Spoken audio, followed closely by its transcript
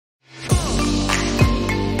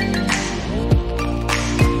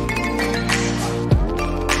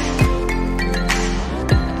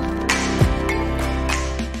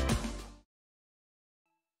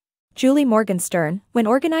Julie Morgenstern, when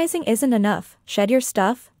organizing isn't enough, shed your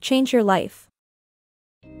stuff, change your life.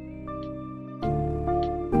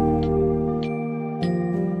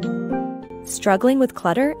 Struggling with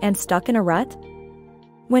clutter and stuck in a rut?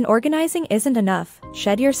 When organizing isn't enough,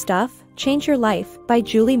 Shed Your Stuff, Change Your Life by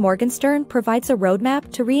Julie Morgenstern provides a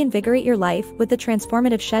roadmap to reinvigorate your life with the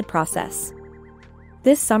transformative shed process.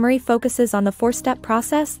 This summary focuses on the 4-step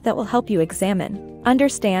process that will help you examine,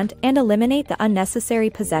 understand, and eliminate the unnecessary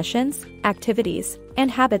possessions, activities, and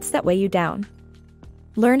habits that weigh you down.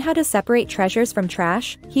 Learn how to separate treasures from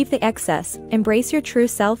trash, heave the excess, embrace your true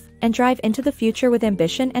self, and drive into the future with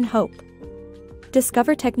ambition and hope.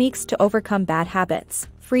 Discover techniques to overcome bad habits,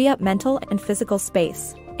 free up mental and physical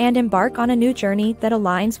space, and embark on a new journey that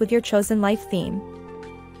aligns with your chosen life theme.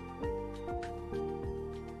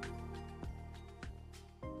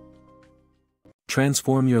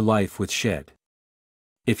 Transform your life with Shed.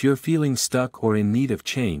 If you're feeling stuck or in need of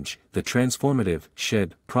change, the transformative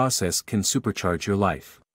shed process can supercharge your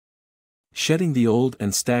life. Shedding the old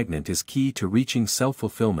and stagnant is key to reaching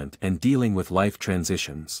self-fulfillment and dealing with life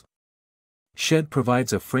transitions. Shed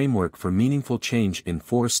provides a framework for meaningful change in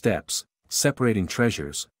 4 steps: separating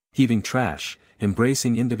treasures, heaving trash,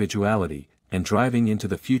 embracing individuality, and driving into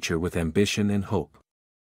the future with ambition and hope.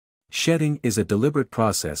 Shedding is a deliberate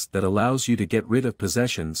process that allows you to get rid of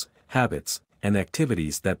possessions, habits, and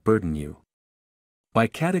activities that burden you. By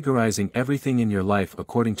categorizing everything in your life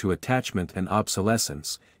according to attachment and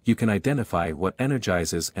obsolescence, you can identify what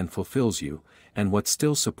energizes and fulfills you, and what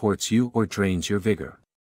still supports you or drains your vigor.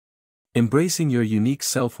 Embracing your unique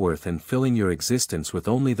self-worth and filling your existence with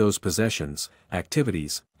only those possessions,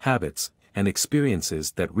 activities, habits, and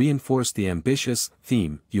experiences that reinforce the ambitious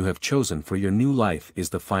theme you have chosen for your new life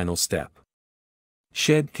is the final step.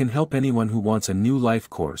 Shed can help anyone who wants a new life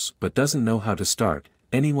course but doesn't know how to start,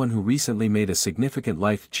 anyone who recently made a significant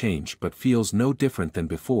life change but feels no different than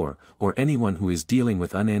before, or anyone who is dealing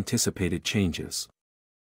with unanticipated changes.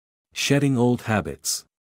 Shedding old habits.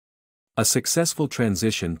 A successful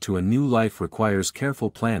transition to a new life requires careful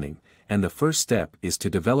planning, and the first step is to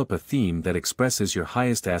develop a theme that expresses your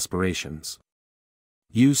highest aspirations.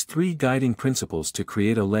 Use 3 guiding principles to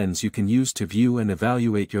create a lens you can use to view and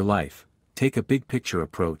evaluate your life. Take a big picture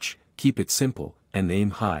approach, keep it simple, and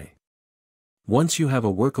aim high. Once you have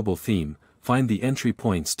a workable theme, find the entry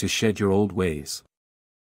points to shed your old ways.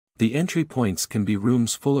 The entry points can be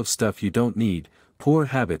rooms full of stuff you don't need, poor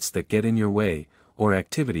habits that get in your way, or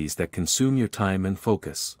activities that consume your time and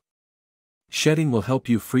focus. Shedding will help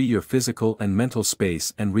you free your physical and mental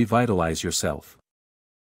space and revitalize yourself.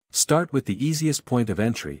 Start with the easiest point of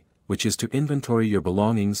entry, which is to inventory your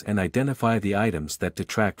belongings and identify the items that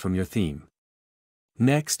detract from your theme.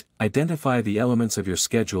 Next, identify the elements of your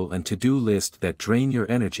schedule and to-do list that drain your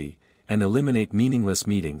energy, and eliminate meaningless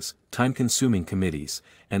meetings, time-consuming committees,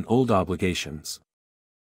 and old obligations.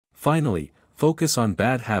 Finally, focus on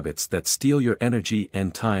bad habits that steal your energy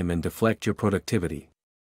and time and deflect your productivity.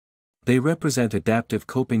 They represent adaptive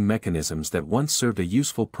coping mechanisms that once served a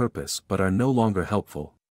useful purpose but are no longer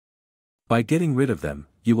helpful. By getting rid of them,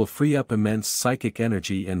 you will free up immense psychic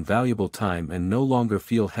energy and valuable time and no longer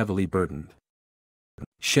feel heavily burdened.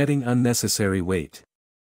 Shedding unnecessary weight.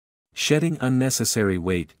 Shedding unnecessary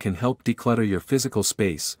weight can help declutter your physical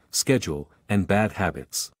space, schedule, and bad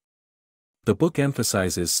habits. The book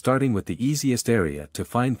emphasizes starting with the easiest area to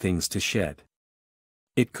find things to shed.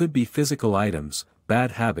 It could be physical items,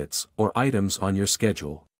 bad habits, or items on your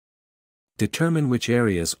schedule. Determine which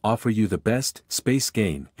areas offer you the best space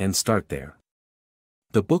gain and start there.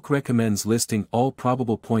 The book recommends listing all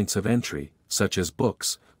probable points of entry, such as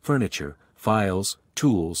books, furniture, files,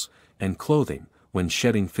 tools, and clothing, when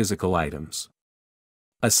shedding physical items.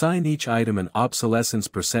 Assign each item an obsolescence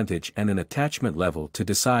percentage and an attachment level to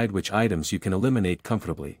decide which items you can eliminate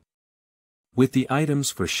comfortably. With the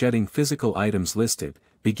items for shedding physical items listed,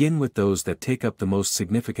 begin with those that take up the most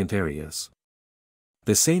significant areas.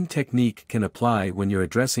 The same technique can apply when you're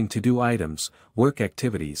addressing to-do items, work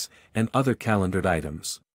activities, and other calendared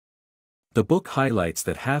items. The book highlights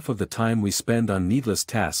that half of the time we spend on needless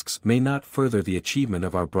tasks may not further the achievement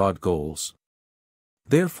of our broad goals.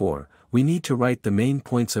 Therefore, we need to write the main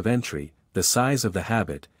points of entry, the size of the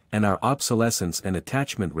habit, and our obsolescence and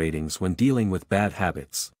attachment ratings when dealing with bad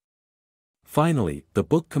habits. Finally, the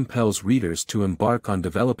book compels readers to embark on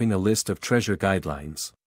developing a list of treasure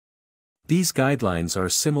guidelines. These guidelines are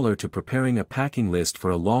similar to preparing a packing list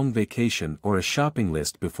for a long vacation or a shopping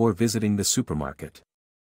list before visiting the supermarket.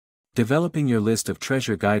 Developing your list of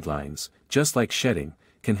treasure guidelines, just like shedding,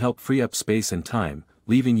 can help free up space and time,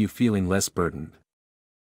 leaving you feeling less burdened.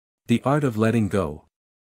 The art of letting go.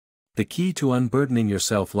 The key to unburdening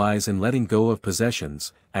yourself lies in letting go of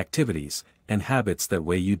possessions, activities, and habits that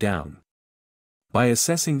weigh you down. By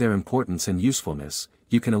assessing their importance and usefulness,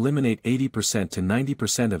 you can eliminate 80% to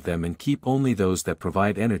 90% of them and keep only those that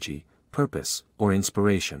provide energy, purpose, or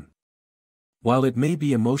inspiration. While it may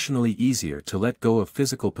be emotionally easier to let go of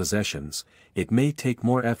physical possessions, it may take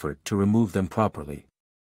more effort to remove them properly.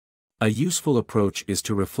 A useful approach is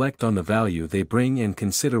to reflect on the value they bring and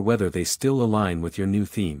consider whether they still align with your new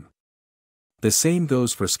theme. The same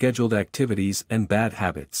goes for scheduled activities and bad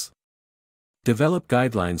habits. Develop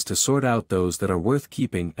guidelines to sort out those that are worth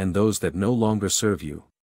keeping and those that no longer serve you.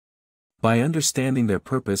 By understanding their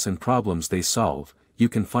purpose and problems they solve, you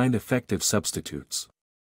can find effective substitutes.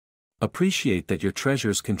 Appreciate that your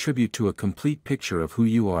treasures contribute to a complete picture of who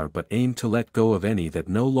you are, but aim to let go of any that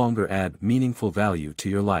no longer add meaningful value to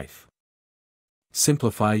your life.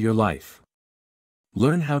 Simplify your life.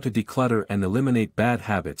 Learn how to declutter and eliminate bad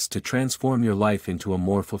habits to transform your life into a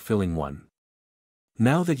more fulfilling one.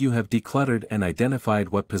 Now that you have decluttered and identified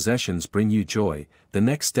what possessions bring you joy, the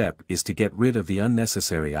next step is to get rid of the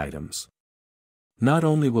unnecessary items. Not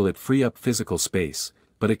only will it free up physical space,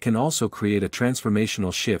 but it can also create a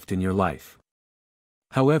transformational shift in your life.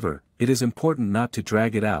 However, it is important not to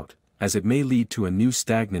drag it out, as it may lead to a new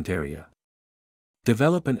stagnant area.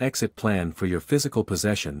 Develop an exit plan for your physical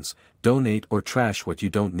possessions, donate or trash what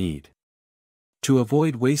you don't need. To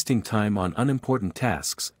avoid wasting time on unimportant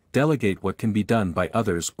tasks, delegate what can be done by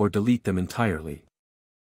others or delete them entirely.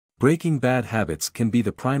 Breaking bad habits can be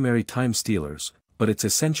the primary time stealers, but it's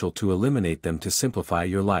essential to eliminate them to simplify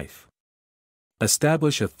your life.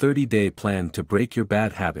 Establish a 30-day plan to break your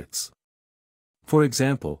bad habits. For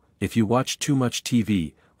example, if you watch too much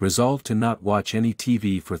TV, resolve to not watch any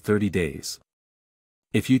TV for 30 days.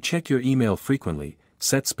 If you check your email frequently,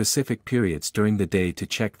 set specific periods during the day to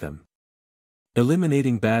check them.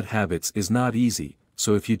 Eliminating bad habits is not easy,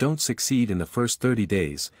 so if you don't succeed in the first 30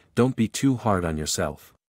 days, don't be too hard on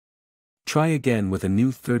yourself. Try again with a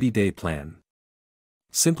new 30-day plan.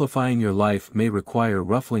 Simplifying your life may require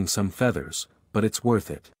ruffling some feathers, but it's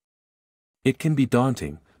worth it. It can be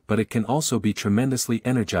daunting, but it can also be tremendously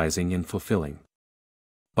energizing and fulfilling.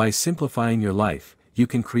 By simplifying your life, you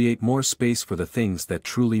can create more space for the things that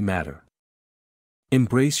truly matter.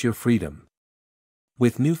 Embrace your freedom.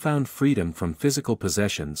 With newfound freedom from physical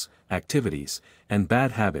possessions, activities, and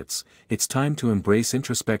bad habits, it's time to embrace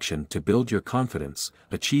introspection to build your confidence,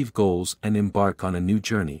 achieve goals, and embark on a new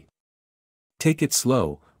journey. Take it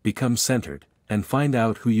slow, become centered, and find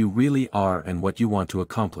out who you really are and what you want to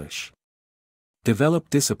accomplish. Develop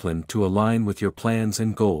discipline to align with your plans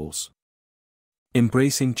and goals.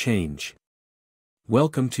 Embracing change.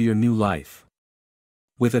 Welcome to your new life.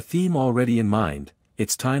 With a theme already in mind,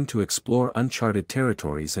 it's time to explore uncharted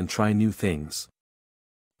territories and try new things.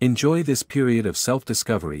 Enjoy this period of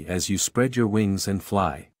self-discovery as you spread your wings and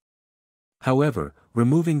fly. However,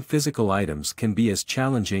 removing physical items can be as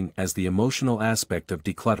challenging as the emotional aspect of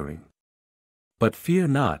decluttering. But fear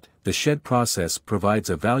not, the shed process provides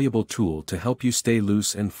a valuable tool to help you stay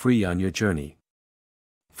loose and free on your journey.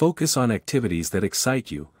 Focus on activities that excite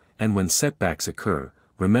you, and when setbacks occur,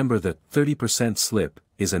 remember that 30% slip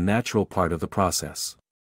is a natural part of the process.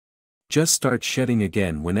 Just start shedding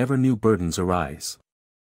again whenever new burdens arise.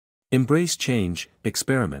 Embrace change,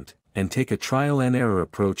 experiment, and take a trial-and-error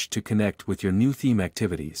approach to connect with your new theme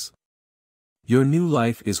activities. Your new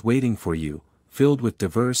life is waiting for you, filled with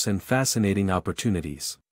diverse and fascinating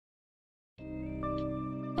opportunities.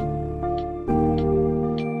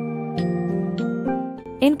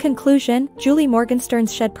 In conclusion, Julie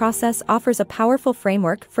Morgenstern's shed process offers a powerful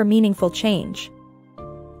framework for meaningful change.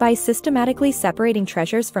 By systematically separating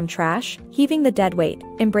treasures from trash, heaving the dead weight,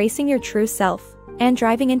 embracing your true self, and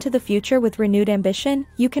driving into the future with renewed ambition,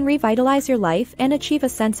 you can revitalize your life and achieve a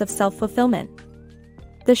sense of self-fulfillment.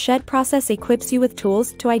 The shed process equips you with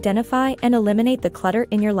tools to identify and eliminate the clutter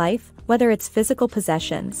in your life, whether it's physical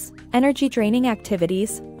possessions, energy-draining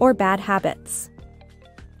activities, or bad habits.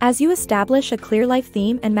 As you establish a clear life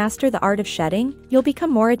theme and master the art of shedding, you'll become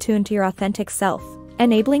more attuned to your authentic self,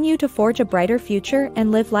 enabling you to forge a brighter future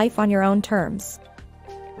and live life on your own terms.